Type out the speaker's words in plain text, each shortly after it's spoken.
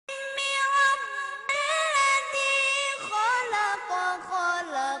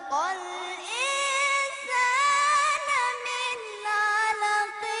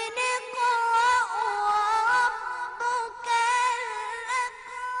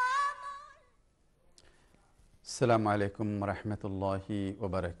السلام عليكم ورحمة الله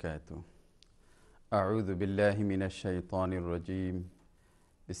وبركاته. أعوذ بالله من الشيطان الرجيم.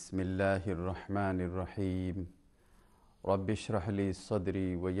 بسم الله الرحمن الرحيم. رب اشرح لي صدري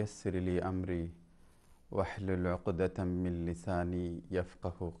ويسر لي أمري واحلل عقدة من لساني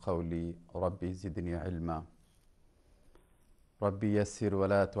يفقه قولي. ربي زدني علما. ربي يسر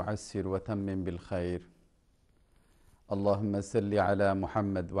ولا تعسر وتمم بالخير. اللهم صل على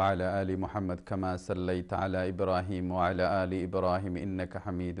محمد وعلى آل محمد كما صليت على إبراهيم وعلى آل إبراهيم إنك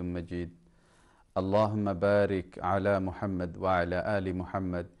حميد مجيد. اللهم بارك على محمد وعلى آل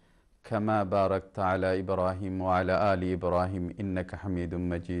محمد كما باركت على إبراهيم وعلى آل إبراهيم إنك حميد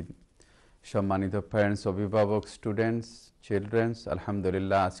مجيد. সম্মানিত প্যারেন্টস, অভিভাবক, students, children's,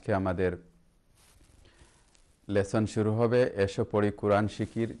 আলহামদুলিল্লাহ আজকে আমাদের লেসন শুরু হবে এসো পড়ি কোরআন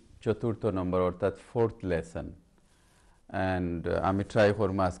শিকির 4th নম্বর অর্থাৎ 4th লেসন। অ্যান্ড আমি ট্রাই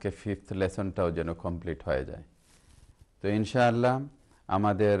করবো আজকে 5th লেসনটাও যেন কমপ্লিট হয়ে যায়। তো ইনশাআল্লাহ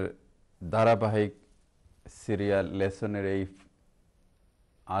আমাদের ধারাবাহিক সিরিয়াল লেসনের এই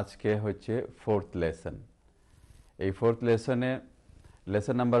আজকে হচ্ছে 4th লেসন। এই 4th লেসনে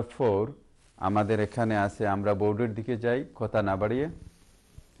লেসন নাম্বার 4 আমাদের এখানে আছে। আমরা বোর্ডের দিকে যাই কথা না বাড়িয়ে।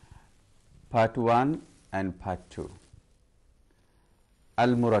 Part 1 and part 2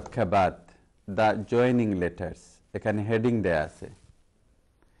 Al মুরাক্কাবাত, the joining letters, এখানে হেডিং দেয়া আছে।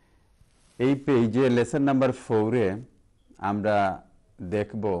 এই পেজে লেসন নাম্বার 4-এ আমরা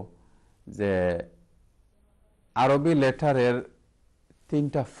দেখব যে আরবি লেটারের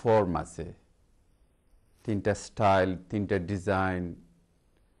 3টা ফর্ম আছে, 3টা স্টাইল, 3টা ডিজাইন,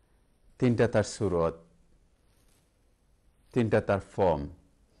 3টা তার সুরত, 3টা তার ফর্ম।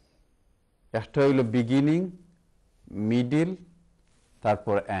 একটা হইল বিগিনিং, মিডিল,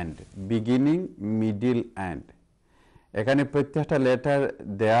 তারপর এন্ড। Beginning, middle, and. এখানে প্রত্যেকটা লেটার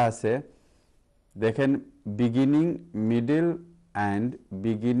দেয়া আছে, দেখেন beginning, middle, and,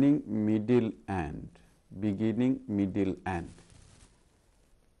 beginning, middle, and, beginning, middle, and.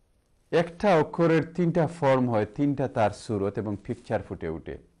 একটা অক্ষরের 3টা ফর্ম হয়, 3টা তার সুরত এবং পিকচার ফুটে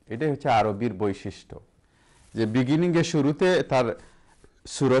ওঠে। এটাই হচ্ছে আরবির বৈশিষ্ট্য, যে বিগিনিংয়ের শুরুতে তার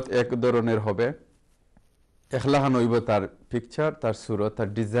সুরত এক ধরনের হবে, একলাহান হইব তার পিকচার, তার সুরত, তার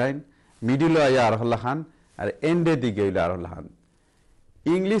ডিজাইন, মিডিল আয় আরহলাহান, আর এন্ডের দিকে হইলে আরহলাহান।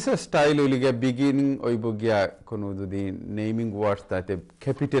 ইংলিশের স্টাইল হইলে গিয়া বিগিনিং হইব গিয়া কোনো যদি নেমিং ওয়ার্ডস তাতে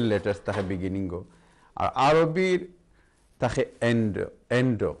ক্যাপিটাল লেটার্স তাকে বিগিনিংও, আর আরবির তাকে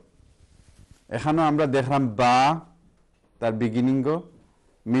এন্ডো। এখানেও আমরা দেখলাম বা তার বিগিনিংও,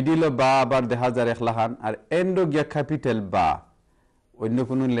 মিডিলও বা আবার দেখা যায় একলাহান, আর এন্ডো গিয়া ক্যাপিটাল বা। অন্য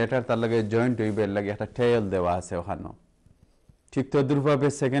কোনো লেটার তার লাগে জয়েন্ট হইবে, লাগে একটা টেল দেওয়া আছে ওখানেও। ঠিক তদ্রুপভাবে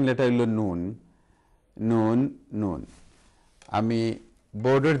সেকেন্ড লেটার হইল নুন, নুন, নুন। আমি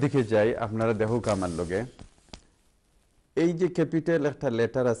বোর্ডের দিকে যাই, আপনারা দেখুক আমার লগে। এই যে ক্যাপিটাল একটা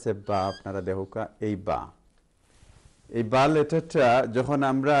লেটার আছে বা, আপনারা দেখুক এই বা। এই বা লেটারটা যখন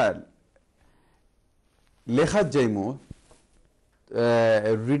আমরা লেখার যাইমু,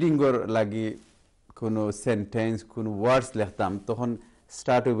 রিডিংয়ের লাগি কোনো সেন্টেন্স, কোনো ওয়ার্ডস লিখতাম, তখন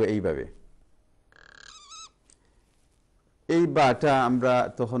স্টার্ট হইব এইভাবে। এই বাটা আমরা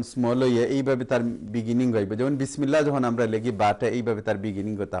তখন স্মল হইয়া এইভাবে তার বিগিনিং হইব। যেমন বিসমিল্লাহ যখন আমরা লেখি, বাটা এইভাবে তার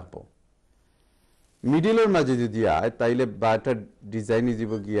বিগিনিংও থাকবো। মিডিলের মাঝে যদি আয়, তাইলে বাটার ডিজাইন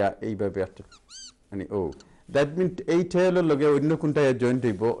যাব গিয়া এইভাবে একটা, মানে ও দ্যাট মিন এই টেলের লগে অন্য কোনটা জয়েন্ট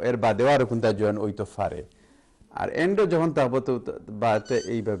হইব, এর বাদেও আরো কোনটা জয়েন হইতে পারে। আর এন্ডও যখন থাকবো তো বাটা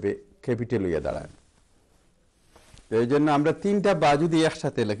এইভাবে ক্যাপিটাল হইয়া দাঁড়ায়। তো এই জন্য আমরা 3টা বা যদি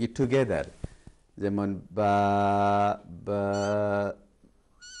একসাথে লিখি টুগেদার, যেমন বা বা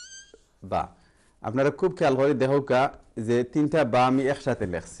বা, আপনারা খুব খেয়াল করে দেখোকা যে 3টা বা আমি একসাথে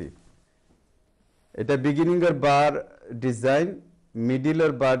লেখছি। এটা বিগিনিংয়ের বার ডিজাইন,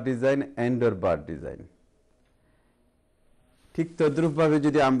 মিডিলের বার ডিজাইন, এন্ডের বার ডিজাইন। ঠিক তদ্রুপভাবে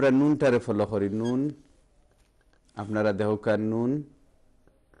যদি আমরা নুনটারে ফলো করি, নুন, আপনারা দেখোকা নুন,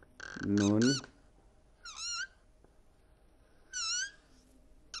 নুন,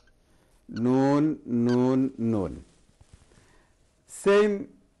 নুন, নুন, নুন। সেম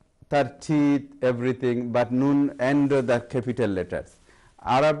তার টিথ, এভরিথিং, বাট নুন and the capital letters.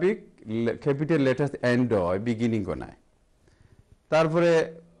 Arabic capital letters and হয়, বিগিনিংও নাই। তারপরে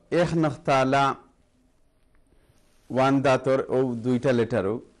এক নক্তালা ওয়ান দাঁতর ও 2টা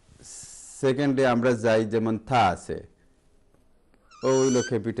লেটারও। সেকেন্ডে আমরা যাই, যেমন থা আছে, ও হইল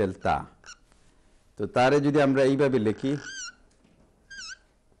ক্যাপিটাল তা। তো তারে যদি আমরা এইভাবে লিখি,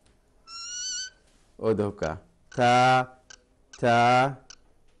 ও ধোকা তা তা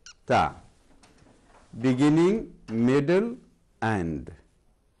তা, বিগিনিং, মিডল, এন্ড,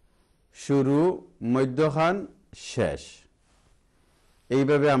 শুরু, মধ্যখান, শেষ।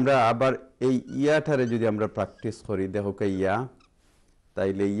 এইভাবে আমরা আবার এই ইয়াটারে যদি আমরা প্র্যাকটিস করি, দেখো কে ইয়া,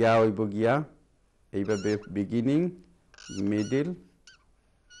 তাইলে ইয়া হইব গিয়া এইভাবে বিগিনিং, মিডিল,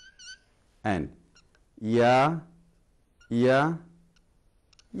 এন্ড। ইয়া ইয়া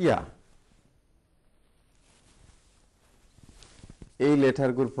ইয়া। এই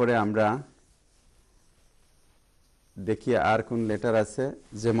লেটারগুলোর পরে আমরা দেখি আর কোন লেটার আছে,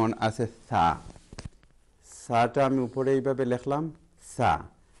 যেমন আছে সা। সাটা আমি উপরে এইভাবে লিখলাম সা,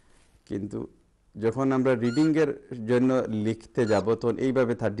 কিন্তু যখন আমরা রিডিং এর জন্য লিখতে যাব তখন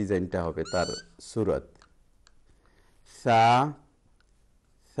এইভাবে তার ডিজাইনটা হবে, তার সুরত। সা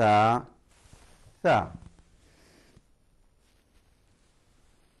সা সা।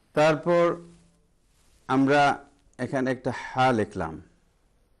 তারপর আমরা এখানে একটা হা লিখলাম,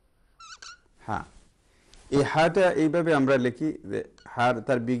 হা। এই হাটা এইভাবে আমরা লিখি যে হার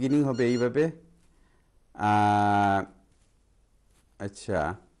তার বিগিনিং হবে এইভাবে, আচ্ছা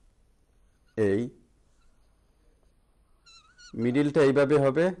এই মিডিলটা এইভাবে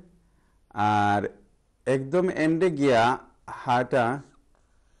হবে, আর একদম এন্ডে গিয়া হাটা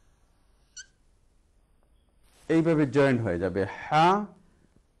এইভাবে জয়েন্ট হয়ে যাবে। হা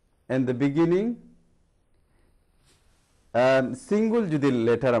এন্ড দ্য বিগিনিং। সিঙ্গল যদি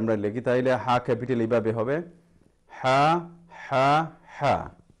লেটার আমরা লিখি তাহলে হা ক্যাপিটাল এইভাবে হবে, হা হা হা।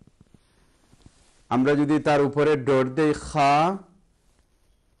 আমরা যদি তার উপরে ডট দেই খা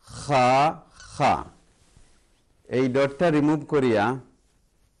খা খা, এই ডটটা রিমুভ করিয়া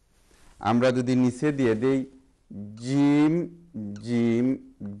আমরা যদি নিচে দিয়ে দেই জিম জিম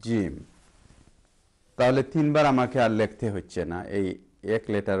জিম, তাহলে তিনবার আমাকে আর লিখতে হচ্ছে না, এই এক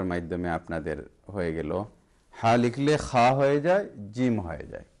লেটারের মাধ্যমে আপনাদের হয়ে গেল। হা লিখলে খা হয়ে যায়, জিম হয়ে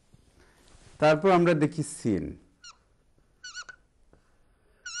যায়। তারপর আমরা দেখি সিন।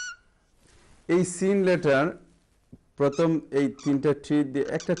 এই সিন লেটার প্রথম এই তিনটা ট্রি দিয়ে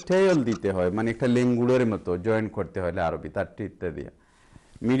একটা টেল দিতে হয়, মানে একটা লেঙ্গুড়ের মতো জয়েন করতে হলে আরবি, তার ট্রিটা দিয়ে।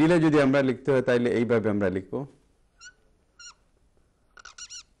 মিডিলে যদি আমরা লিখতে হয় তাইলে এইভাবে আমরা লিখবো,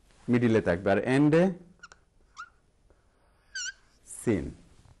 মিডিলে থাকবে, আর এন্ডে সিন।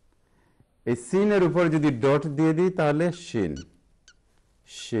 এই সিনের উপর যদি ডট দিয়ে দিই তাহলে শিন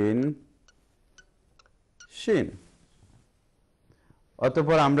শিন শিন।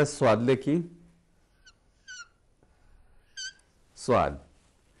 অতঃপর আমরা সোয়াদ লিখি, সোয়াদ।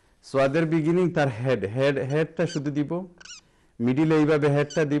 সোয়াদের বিগিনিং তার হেড, হেডটা শুধু দিব, মিডিলে এইভাবে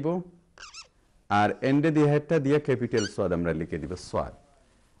হেডটা দিব, আর এন্ডে দিয়ে হেডটা দিয়ে ক্যাপিটাল সোয়াদ আমরা লিখে দিব সোয়াদ।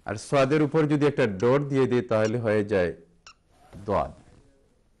 আর সোয়াদের উপর যদি একটা ডট দিয়ে দিই তাহলে হয়ে যায় দোয়াদ।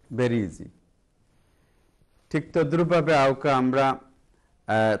 Very easy. ঠিক তদ্রুপভাবে আউকা আমরা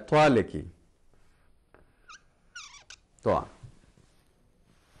তোয়া লিখি, তোয়া।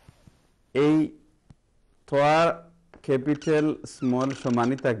 এই তোয়া ক্যাপিটাল স্মল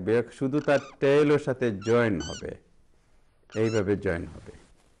সমানই থাকবে, শুধু তার টেইলের সাথে জয়েন হবে, এইভাবে জয়েন হবে।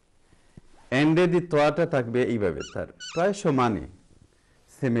 এন্ডে দি তোয়াটা থাকবে এইভাবে, তার প্রায় সমানই,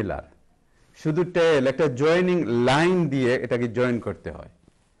 সিমিলার, শুধু টেইল একটা জয়েনিং লাইন দিয়ে এটাকে জয়েন করতে হয়।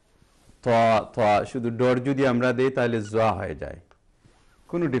 তোয়া তোয়া শুধু ডর যদি আমরা দেই তাহলে জোয়া হয়ে যায়,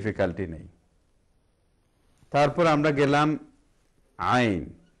 কোনো ডিফিকাল্টি নেই। তারপর আমরা গেলাম আইন।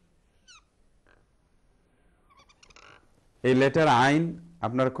 এই লেটার আইন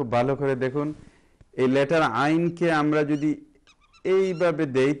আপনারা খুব ভালো করে দেখুন, এই লেটার আইনকে আমরা যদি এইভাবে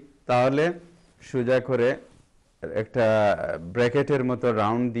দেই তাহলে সোজা করে একটা ব্র্যাকেটের মতো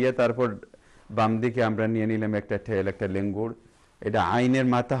রাউন্ড দিয়ে তারপর বাম দিকে আমরা নিয়ে নিলাম একটা টেল, একটা লেঙ্গুড়, এটা আইনের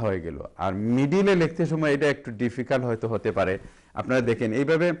মাথা হয়ে গেল। আর মিডিলে লিখতে সময় এটা একটু ডিফিকাল্ট হয়তো হতে পারে। আপনারা দেখেন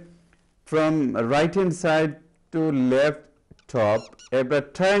এইভাবে from right hand side to left top, এবার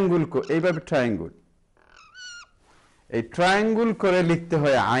ট্রায়াঙ্গুল, এইভাবে ট্রায়াঙ্গুল, এই ট্রায়াঙ্গুল করে লিখতে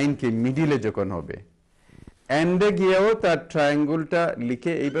হয় আইনকে মিডিলে যখন হবে। এন্ডে গিয়েও তার ট্রায়াঙ্গুলটা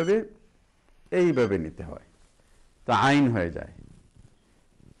লিখে এইভাবে এইভাবে নিতে হয়, তো আইন হয়ে যায়।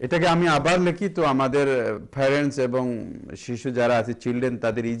 এটাকে আমি আবার লিখি তো আমাদের প্যারেন্টস এবং শিশু যারা আছে, চিলড্রেন,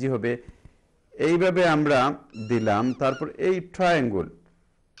 তাদের ইজি হবে। এইভাবে আমরা দিলাম, তারপর এই ট্রায়াঙ্গুল,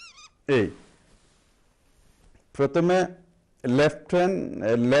 এই প্রথমে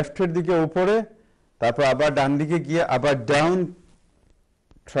লেফটের দিকে উপরে, তারপর আবার ডান দিকে গিয়ে আবার ডাউন,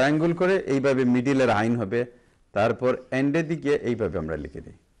 ট্রায়াঙ্গুল করে এইভাবে মিডিলের আইন হবে। তারপর এন্ডের দিকে এইভাবে আমরা লিখে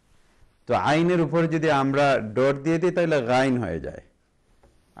দিই। তো আইনের উপরে যদি আমরা ডট দিয়ে দিই তাহলে গাইন হয়ে যায়,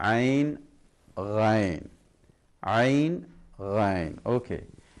 আইন গাইন, আইন গাইন। ওকে,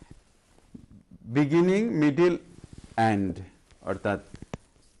 বিগিনিং, মিডিল, এন্ড, অর্থাৎ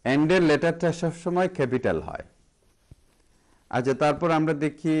এন্ডের লেটারটা সবসময় ক্যাপিটাল হয়। আচ্ছা, তারপর আমরা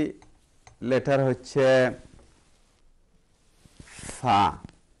দেখি লেটার হচ্ছে ফা,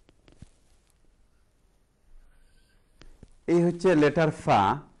 এই হচ্ছে লেটার ফা।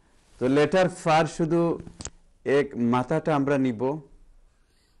 তো লেটার ফার শুধু এক মাথাটা আমরা নিব,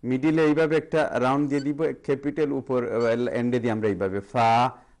 মিডিলে এইভাবে একটা রাউন্ড দিয়ে দিব, ক্যাপিটাল উপর এন্ডে দিয়ে আমরা এইভাবে ফা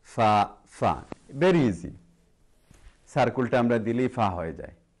ফা ফা, ভেরি ইজি। সার্কুলটা আমরা দিলেই ফা হয়ে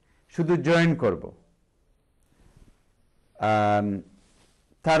যায়, শুধু জয়েন করব।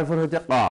 তারপর হচ্ছে